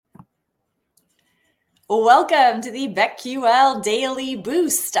Welcome to the BetQL Daily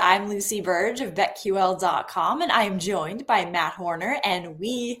Boost. I'm Lucy Burge of BetQL.com, and I am joined by Matt Horner, and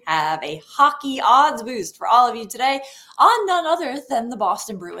we have a hockey odds boost for all of you today on none other than the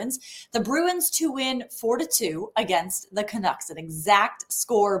Boston Bruins. The Bruins to win 4-2 against the Canucks, an exact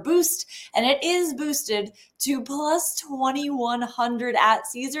score boost, and it is boosted to plus 2,100 at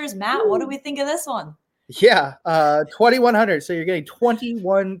Caesars. Matt, what do we think of this one? Yeah, 2,100. So you're getting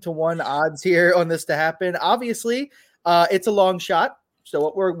 21-1 odds here on this to happen. Obviously, it's a long shot.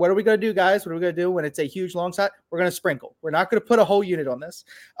 So what are we going to do, guys? What are we going to do when it's a huge long shot? We're going to sprinkle. We're not going to put a whole unit on this.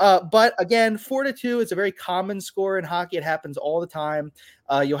 But again, 4-2 is a very common score in hockey. It happens all the time.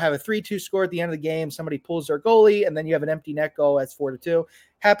 You'll have a 3-2 score at the end of the game. Somebody pulls their goalie, and then you have an empty net goal. That's 4-2.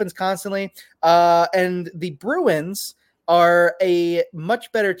 Happens constantly. And the Bruins are a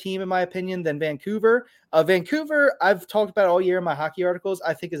much better team, in my opinion, than Vancouver. Vancouver, I've talked about all year in my hockey articles,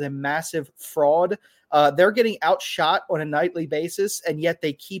 I think is a massive fraud. They're getting outshot on a nightly basis, and yet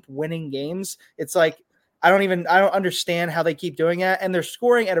they keep winning games. It's like, I don't understand how they keep doing that. And they're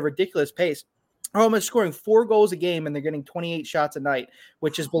scoring at a ridiculous pace. They're almost scoring 4 goals a game, and they're getting 28 shots a night,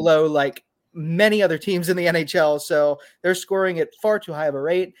 which is below like many other teams in the NHL. So they're scoring at far too high of a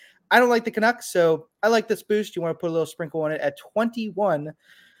rate. I don't like the Canucks, so I like this boost. You want to put a little sprinkle on it at 21-1.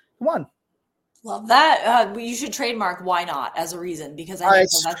 Love that. You should trademark "why not" as a reason, because I think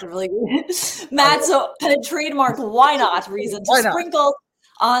that's a really good Matt. So trademark "why not" reason to sprinkle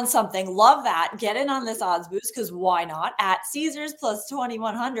on something. Love that. Get in on this odds boost because why not at Caesars plus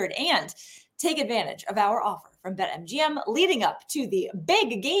 2,100 and take advantage of our offer from BetMGM leading up to the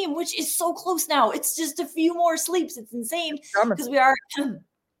big game, which is so close now. It's just a few more sleeps. It's insane because we are on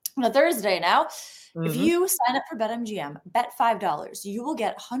a Thursday now. If you sign up for BetMGM, bet $5, you will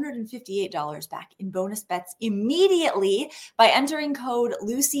get $158 back in bonus bets immediately by entering code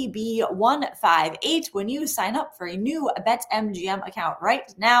LucyB158 when you sign up for a new BetMGM account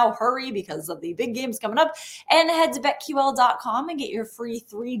right now. Hurry because of the big games coming up, and head to BetQL.com and get your free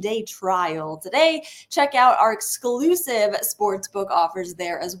 3-day trial today. Check out our exclusive sportsbook offers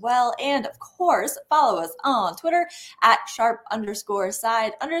there as well. And of course, follow us on Twitter at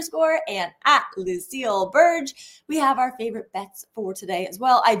 @sharp_side_ and at Lucille Burge. We have our favorite bets for today as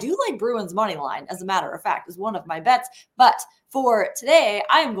well. I do like Bruins money line, as a matter of fact, is one of my bets. But for today,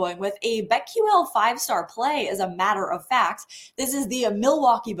 I am going with a BetQL 5-star play, as a matter of fact. This is the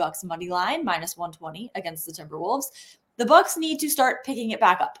Milwaukee Bucks money line, minus 120 against the Timberwolves. The Bucks need to start picking it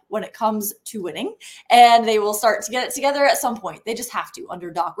back up when it comes to winning, and they will start to get it together at some point. They just have to, under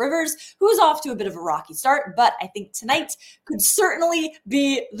Doc Rivers, who is off to a bit of a rocky start, but I think tonight could certainly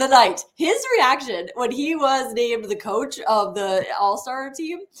be the night. His reaction when he was named the coach of the All-Star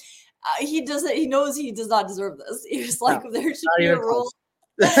team, he knows he does not deserve this. He was like, there should be a rule.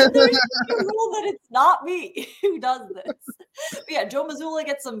 There's a rule that it's not me who does this. But yeah, Joe Mazzulla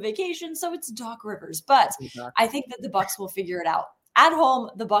gets some vacation, so it's Doc Rivers. But I think that the Bucks will figure it out. At home,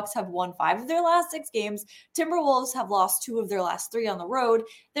 the Bucks have won 5 of their last 6 games. Timberwolves have lost 2 of their last 3 on the road.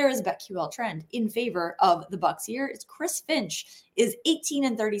 There is a BetQL trend in favor of the Bucks here. It's Chris Finch is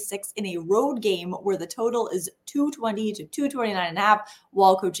 18-36 in a road game where the total is 220 to 229.5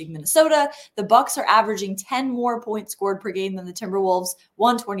 while coaching Minnesota. The Bucks are averaging 10 more points scored per game than the Timberwolves,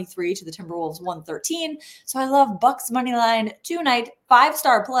 123 to the Timberwolves 113. So I love Bucks money line tonight,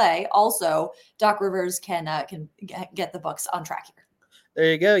 5-star play. Also, Doc Rivers can get the Bucks on track here. There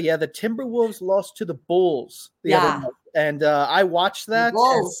you go. Yeah, the Timberwolves lost to the Bulls the other night, and I watched that.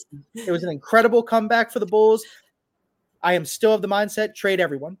 It was an incredible comeback for the Bulls. I am still of the mindset, trade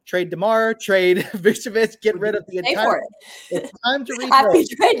everyone. Trade DeMar, trade Vucevic, get rid of the entire – It's time to rebuild. Happy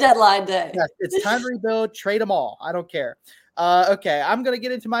trade deadline day. Yes, it's time to rebuild. Trade them all. I don't care. Okay, I'm going to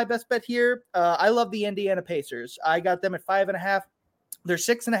get into my best bet here. I love the Indiana Pacers. I got them at 5.5. They're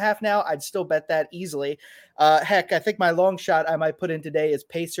 6.5 now. I'd still bet that easily. Heck, I think my long shot I might put in today is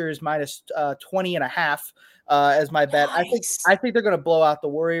Pacers minus 20.5 as my bet. Nice. I think they're going to blow out the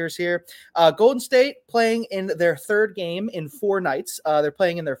Warriors here. Golden State playing in their 3rd game in 4 nights. They're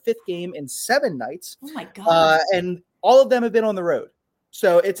playing in their 5th game in 7 nights. Oh my God. And all of them have been on the road.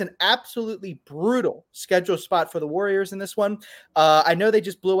 So it's an absolutely brutal schedule spot for the Warriors in this one. I know they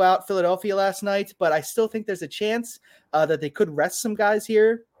just blew out Philadelphia last night, but I still think there's a chance that they could rest some guys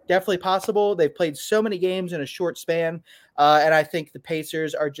here. Definitely possible. They've played so many games in a short span, and I think the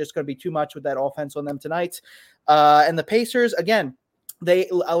Pacers are just going to be too much with that offense on them tonight. And the Pacers, again, they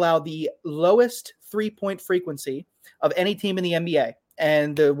allow the lowest 3-point frequency of any team in the NBA,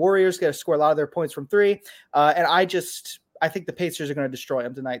 and the Warriors going to score a lot of their points from 3. And I think the Pacers are going to destroy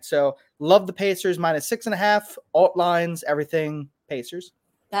them tonight. So love the Pacers minus 6.5, alt lines, everything Pacers.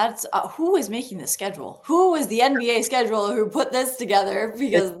 That's who is making the schedule? Who is the NBA scheduler who put this together?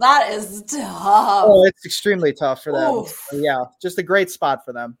 Because that is tough. Oh, it's extremely tough for them. Oof. Yeah, just a great spot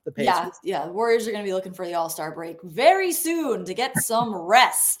for them, the Pacers. Yeah. Warriors are going to be looking for the All-Star break very soon to get some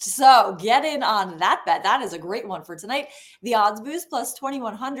rest. So get in on that bet. That is a great one for tonight. The odds boost plus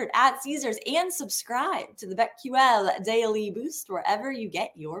 2,100 at Caesars, and subscribe to the BetQL Daily Boost wherever you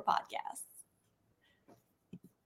get your podcasts.